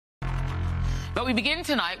But we begin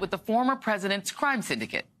tonight with the former president's crime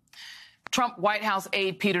syndicate. Trump White House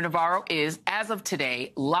aide Peter Navarro is, as of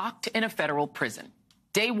today, locked in a federal prison.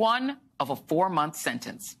 Day one of a 4-month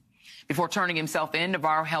sentence. Before turning himself in,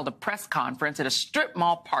 Navarro held a press conference at a strip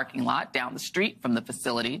mall parking lot down the street from the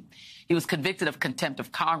facility. He was convicted of contempt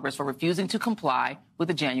of Congress for refusing to comply with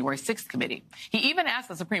the January 6th committee. He even asked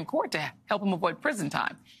the Supreme Court to help him avoid prison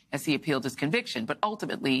time as he appealed his conviction, but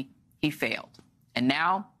ultimately he failed. And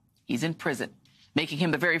now he's in prison, making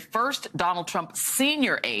him the very first Donald Trump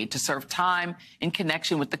senior aide to serve time in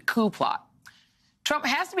connection with the coup plot. Trump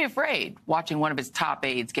has to be afraid watching one of his top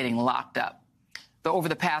aides getting locked up. Though over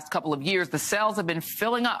the past couple of years, the cells have been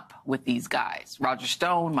filling up with these guys. Roger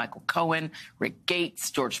Stone, Michael Cohen, Rick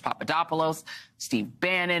Gates, George Papadopoulos, Steve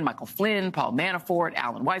Bannon, Michael Flynn, Paul Manafort,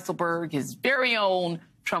 Alan Weisselberg, his very own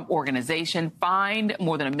Trump organization, fined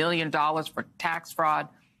more than $1 million for tax fraud.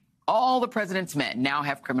 All the president's men now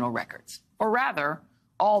have criminal records. Or rather,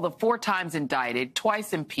 all the 4 times indicted,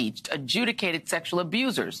 twice impeached, adjudicated sexual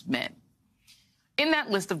abusers men. In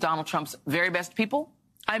that list of Donald Trump's very best people,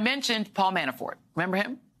 I mentioned Paul Manafort. Remember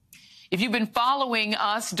him? If you've been following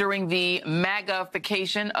us during the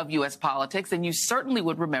MAGAification of U.S. politics, then you certainly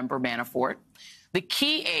would remember Manafort, the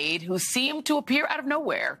key aide who seemed to appear out of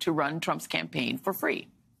nowhere to run Trump's campaign for free.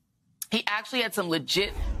 He actually had some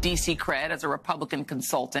legit D.C. cred as a Republican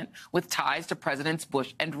consultant with ties to Presidents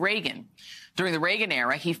Bush and Reagan. During the Reagan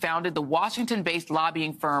era, he founded the Washington-based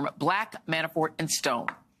lobbying firm Black, Manafort, and Stone.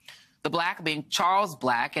 The Black being Charles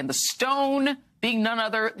Black and the Stone being none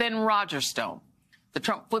other than Roger Stone, the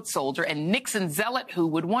Trump foot soldier and Nixon zealot who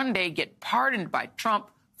would one day get pardoned by Trump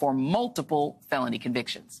for multiple felony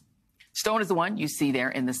convictions. Stone is the one you see there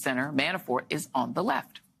in the center. Manafort is on the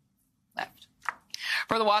left.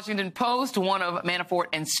 For the Washington Post, one of Manafort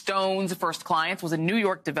and Stone's first clients was a New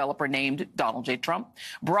York developer named Donald J. Trump,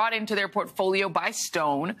 brought into their portfolio by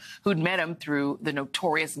Stone, who'd met him through the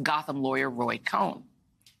notorious Gotham lawyer Roy Cohn.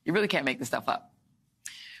 You really can't make this stuff up.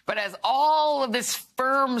 But as all of this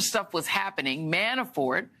firm stuff was happening,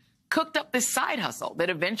 Manafort cooked up this side hustle that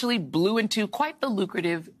eventually blew into quite the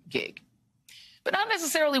lucrative gig. But not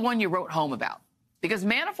necessarily one you wrote home about, because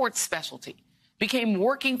Manafort's specialty became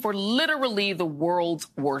working for literally the world's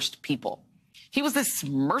worst people. He was this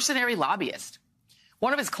mercenary lobbyist.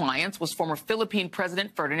 One of his clients was former Philippine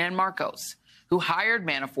President Ferdinand Marcos, who hired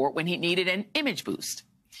Manafort when he needed an image boost.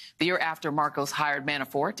 The year after Marcos hired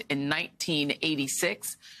Manafort in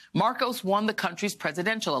 1986, Marcos won the country's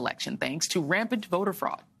presidential election thanks to rampant voter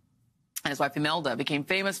fraud. And his wife Imelda became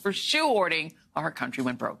famous for shoe-hoarding while her country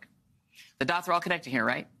went broke. The dots are all connected here,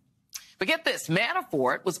 right? But get this,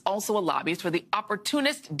 Manafort was also a lobbyist for the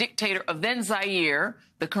opportunist dictator of then Zaire,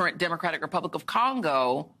 the current Democratic Republic of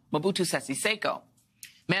Congo, Mobutu Sese Seko.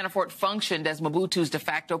 Manafort functioned as Mobutu's de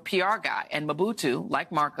facto PR guy, and Mobutu,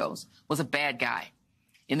 like Marcos, was a bad guy.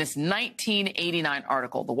 In this 1989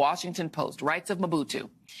 article, The Washington Post writes of Mobutu,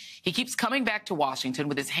 he keeps coming back to Washington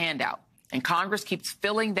with his hand out, and Congress keeps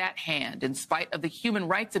filling that hand in spite of the human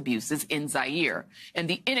rights abuses in Zaire and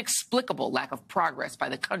the inexplicable lack of progress by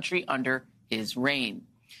the country under his reign.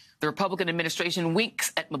 The Republican administration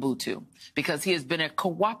winks at Mobutu because he has been a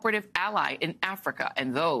cooperative ally in Africa,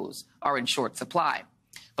 and those are in short supply.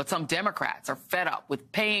 But some Democrats are fed up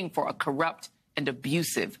with paying for a corrupt and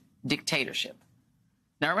abusive dictatorship.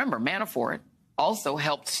 Now, remember, Manafort also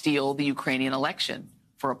helped steal the Ukrainian election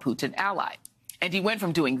for a Putin ally. And he went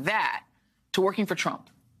from doing that to working for Trump.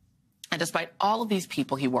 And despite all of these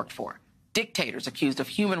people he worked for, dictators accused of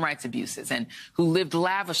human rights abuses and who lived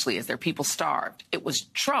lavishly as their people starved, it was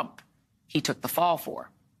Trump he took the fall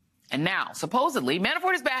for. And now, supposedly,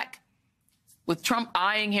 Manafort is back, with Trump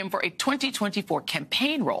eyeing him for a 2024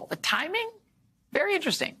 campaign role. The timing? Very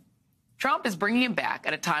interesting. Trump is bringing him back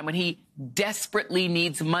at a time when he desperately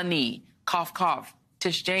needs money. Cough, cough.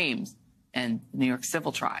 Tish James and the New York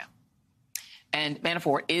civil trial. And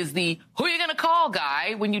Manafort is the who are you going to call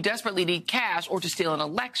guy when you desperately need cash or to steal an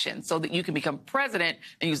election so that you can become president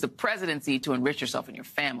and use the presidency to enrich yourself and your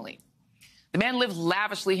family. The man lives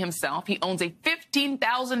lavishly himself. He owns a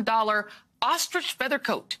 $15,000 ostrich feather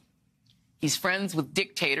coat. He's friends with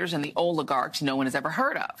dictators and the oligarchs no one has ever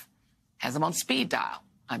heard of. Has them on speed dial,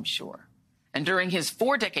 I'm sure. And during his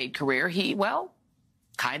 4-decade career, he, well,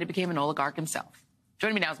 kind of became an oligarch himself.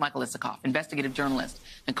 Joining me now is Michael Isikoff, investigative journalist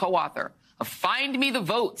and co-author of Find Me the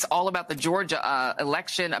Votes, all about the Georgia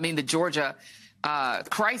the Georgia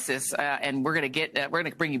crisis. And we're going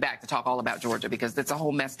to bring you back to talk all about Georgia because it's a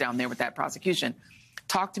whole mess down there with that prosecution.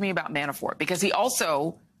 Talk to me about Manafort, because he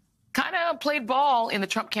also kind of played ball in the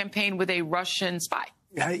Trump campaign with a Russian spy.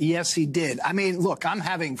 Yes, he did. I mean, look, I'm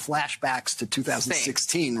having flashbacks to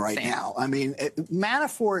 2016 right now. I mean,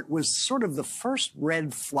 Manafort was sort of the first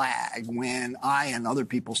red flag when I and other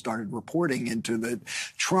people started reporting into the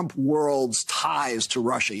Trump world's ties to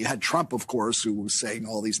Russia. You had Trump, of course, who was saying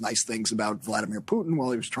all these nice things about Vladimir Putin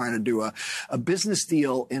while he was trying to do a business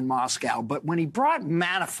deal in Moscow. But when he brought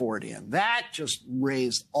Manafort in, that just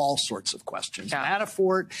raised all sorts of questions. Yeah.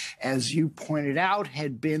 Manafort, as you pointed out,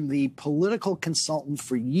 had been the political consultant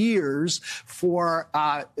for years for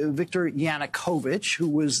Viktor Yanukovych, who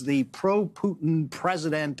was the pro-Putin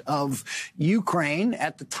president of Ukraine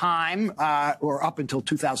at the time, or up until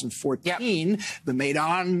 2014. Yep. The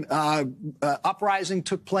Maidan uprising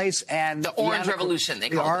took place, and the Orange Revolution, they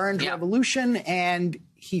called it. The Orange Revolution, and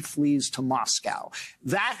he flees to Moscow.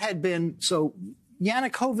 That had been, so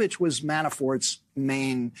Yanukovych was Manafort's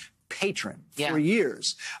main patron for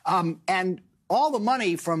years. And all the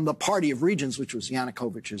money from the Party of Regions, which was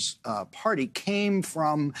Yanukovych's party, came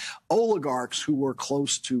from oligarchs who were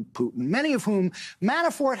close to Putin, many of whom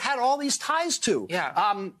Manafort had all these ties to.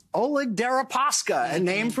 Yeah. Oleg Deripaska, a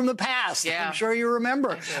name from the past. Yeah. I'm sure you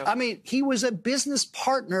remember. I mean, he was a business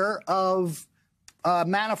partner of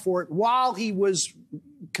Manafort while he was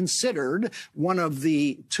considered one of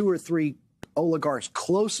the 2 or 3 oligarchs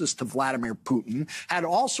closest to Vladimir Putin, had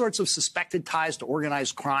all sorts of suspected ties to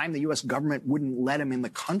organized crime. The U.S. government wouldn't let him in the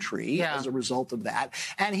country as a result of that.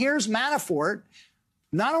 And here's Manafort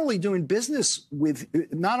not only doing business with,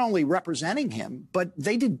 not only representing him, but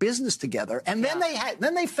they did business together. And then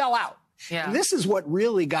they fell out. Yeah. And this is what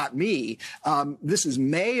really got me. This is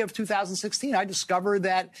May of 2016. I discovered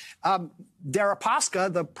that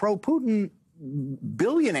Deripaska, the pro-Putin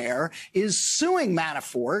billionaire, is suing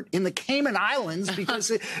Manafort in the Cayman Islands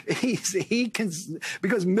because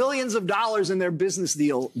because millions of dollars in their business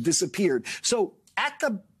deal disappeared. So at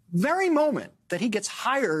the very moment that he gets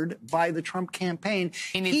hired by the Trump campaign,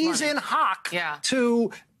 he's in hock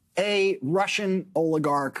to a Russian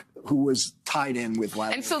oligarch who was tied in with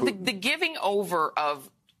Vladimir And so Putin. The giving over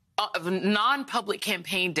of non-public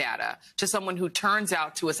campaign data to someone who turns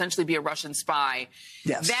out to essentially be a Russian spy.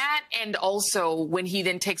 Yes. That, and also when he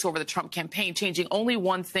then takes over the Trump campaign, changing only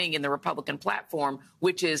one thing in the Republican platform,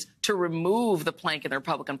 which is to remove the plank in the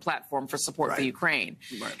Republican platform for support for Ukraine.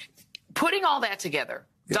 Right. Putting all that together,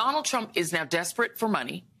 Donald Trump is now desperate for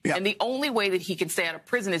money. And the only way that he can stay out of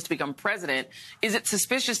prison is to become president. Is it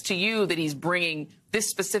suspicious to you that he's bringing this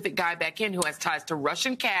specific guy back in who has ties to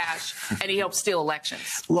Russian cash and he helps steal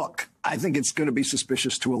elections? Look, I think it's going to be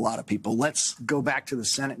suspicious to a lot of people. Let's go back to the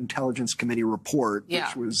Senate Intelligence Committee report,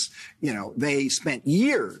 which was, you know, they spent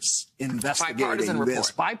years investigating this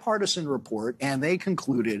bipartisan report, and they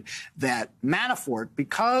concluded that Manafort,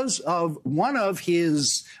 because of one of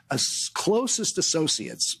his closest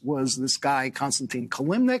associates was this guy, Konstantin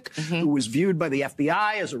Kalimnik, who was viewed by the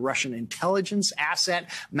FBI as a Russian intelligence asset.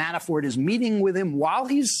 Manafort is meeting with him while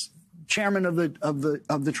he's chairman of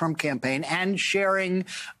the Trump campaign and sharing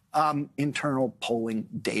internal polling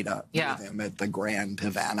data with him at the Grand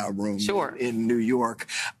Havana Room in New York.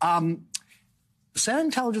 The Senate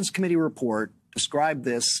Intelligence Committee report described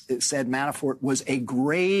this. It said Manafort was a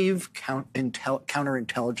grave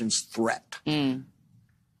counterintelligence threat. Who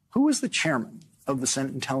was the chairman of the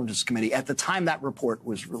Senate Intelligence Committee at the time that report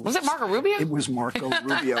was released? Was it Marco Rubio? It was Marco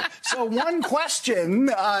Rubio. So one question,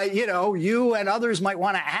 you know, you and others might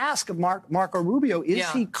want to ask of Marco Rubio, is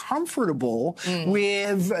he comfortable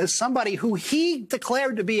with somebody who he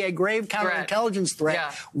declared to be a grave counterintelligence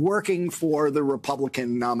threat working for the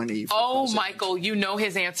Republican nominee for president? Michael, you know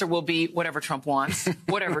his answer will be whatever Trump wants.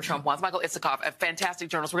 Whatever Trump wants. Michael Isikoff, a fantastic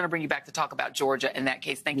journalist. We're going to bring you back to talk about Georgia in that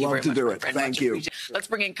case. Thank you very much. Love to do it. Thank you. Let's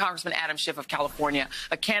bring in Congressman Adam Schiff of California,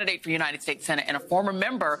 a candidate for United States Senate and a former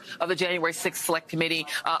member of the January 6th Select Committee.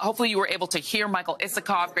 Hopefully you were able to hear Michael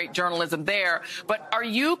Isikoff, great journalism there. But are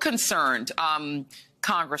you concerned,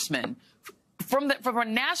 Congressman, from a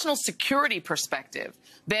national security perspective,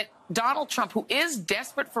 that Donald Trump, who is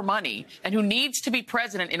desperate for money and who needs to be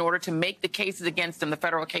president in order to make the cases against him, the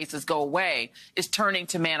federal cases, go away, is turning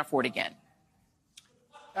to Manafort again?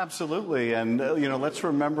 Absolutely. And, you know, let's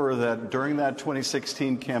remember that during that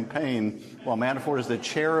 2016 campaign, while Manafort is the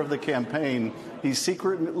chair of the campaign, he's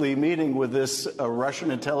secretly meeting with this Russian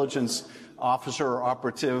intelligence officer or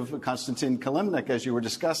operative, Konstantin Kalimnik, as you were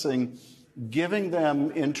discussing, giving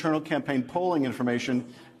them internal campaign polling information.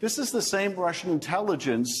 This is the same Russian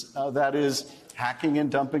intelligence that is hacking and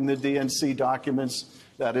dumping the DNC documents,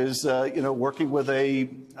 that is, you know, working with a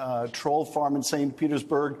troll farm in St.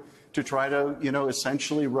 Petersburg to try to, you know,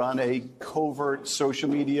 essentially run a covert social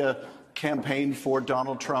media campaign for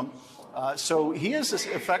Donald Trump. So he is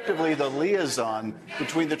effectively the liaison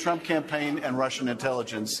between the Trump campaign and Russian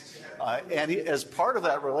intelligence. And as part of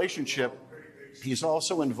that relationship, he's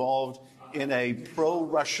also involved in a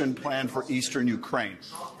pro-Russian plan for eastern Ukraine.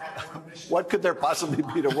 What could there possibly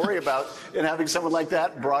be to worry about in having someone like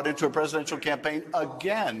that brought into a presidential campaign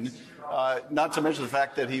again? Not to mention the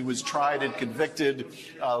fact that he was tried and convicted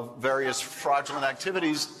of various fraudulent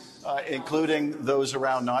activities, including those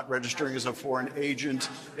around not registering as a foreign agent,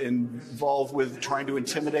 involved with trying to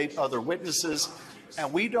intimidate other witnesses.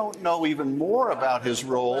 And we don't know even more about his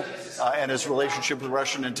role and his relationship with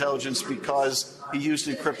Russian intelligence because he used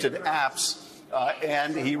encrypted apps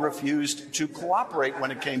and he refused to cooperate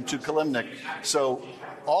when it came to Kalimnik. So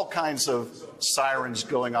all kinds of sirens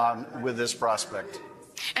going on with this prospect.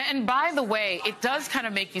 And by the way, it does kind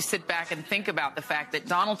of make you sit back and think about the fact that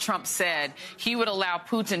Donald Trump said he would allow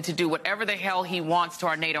Putin to do whatever the hell he wants to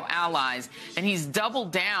our NATO allies. And he's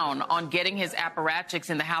doubled down on getting his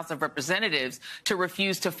apparatchiks in the House of Representatives to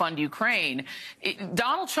refuse to fund Ukraine.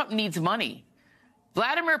 Donald Trump needs money.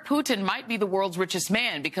 Vladimir Putin might be the world's richest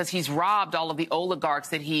man because he's robbed all of the oligarchs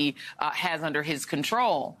that he has under his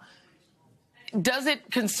control. Does it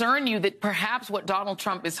concern you that perhaps what Donald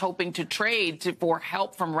Trump is hoping to trade for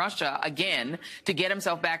help from Russia, again, to get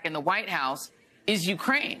himself back in the White House, is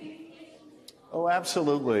Ukraine? Oh,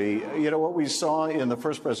 absolutely. You know, what we saw in the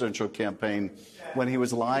first presidential campaign when he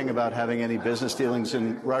was lying about having any business dealings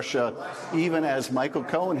in Russia, even as Michael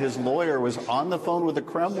Cohen, his lawyer, was on the phone with the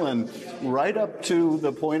Kremlin right up to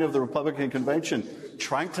the point of the Republican convention,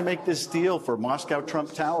 trying to make this deal for Moscow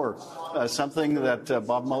Trump Tower, something that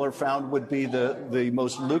Bob Mueller found would be the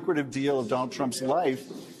most lucrative deal of Donald Trump's life.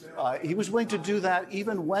 He was willing to do that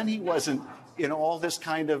even when he wasn't in all this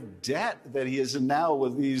kind of debt that he is in now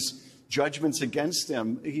with these judgments against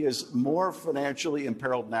him. He is more financially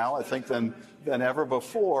imperiled now, I think, than ever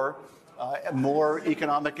before. More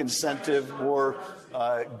economic incentive, more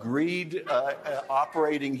greed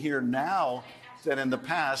operating here now than in the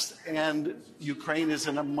past. And Ukraine is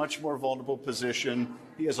in a much more vulnerable position.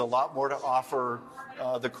 He has a lot more to offer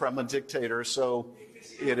the Kremlin dictator. So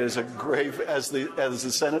it is a grave, as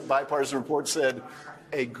the Senate bipartisan report said,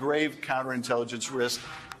 a grave counterintelligence risk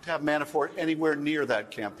to have Manafort anywhere near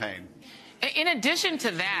that campaign. In addition to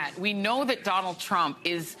that, we know that Donald Trump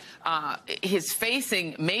is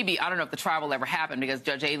facing maybe, I don't know if the trial will ever happen because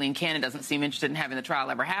Judge Aileen Cannon doesn't seem interested in having the trial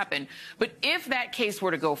ever happen. But if that case were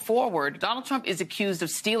to go forward, Donald Trump is accused of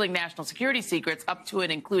stealing national security secrets up to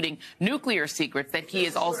and including nuclear secrets that he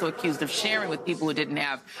is also accused of sharing with people who didn't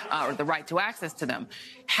have the right to access to them.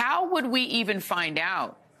 How would we even find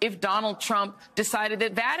out if Donald Trump decided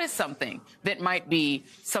that that is something that might be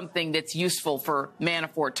something that's useful for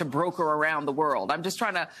Manafort to broker around the world? I'm just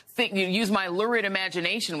trying to use my lurid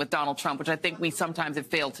imagination with Donald Trump, which I think we sometimes have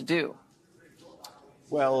failed to do.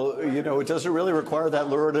 Well, you know, it doesn't really require that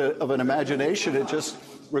lurid of an imagination. It just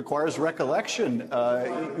requires recollection.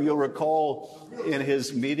 You'll recall in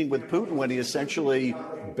his meeting with Putin when he essentially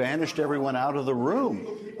banished everyone out of the room.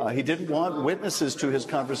 He didn't want witnesses to his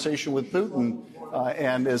conversation with Putin.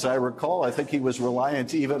 And as I recall, I think he was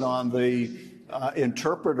reliant even on the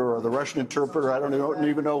interpreter or the Russian interpreter. I don't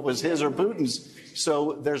even know if it was his or Putin's.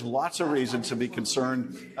 So there's lots of reason to be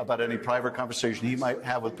concerned about any private conversation he might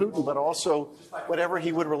have with Putin, but also whatever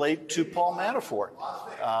he would relate to Paul Manafort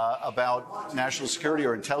about national security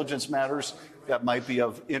or intelligence matters that might be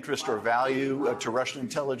of interest or value to Russian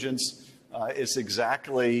intelligence. It's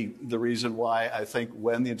exactly the reason why I think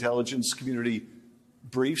when the intelligence community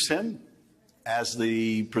briefs him as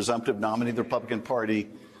the presumptive nominee of the Republican Party,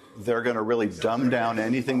 they're going to really dumb down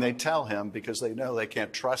anything they tell him because they know they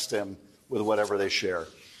can't trust him with whatever they share.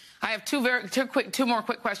 I have two more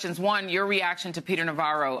quick questions. One, your reaction to Peter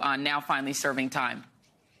Navarro now finally serving time.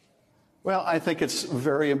 Well, I think it's a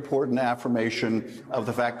very important affirmation of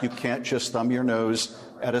the fact you can't just thumb your nose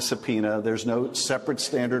at a subpoena. There's no separate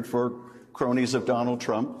standard for cronies of Donald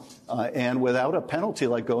Trump, and without a penalty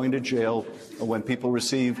like going to jail. When people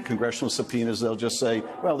receive congressional subpoenas, they'll just say,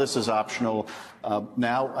 well, this is optional.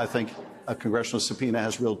 Now I think a congressional subpoena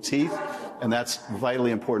has real teeth, and that's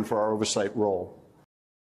vitally important for our oversight role.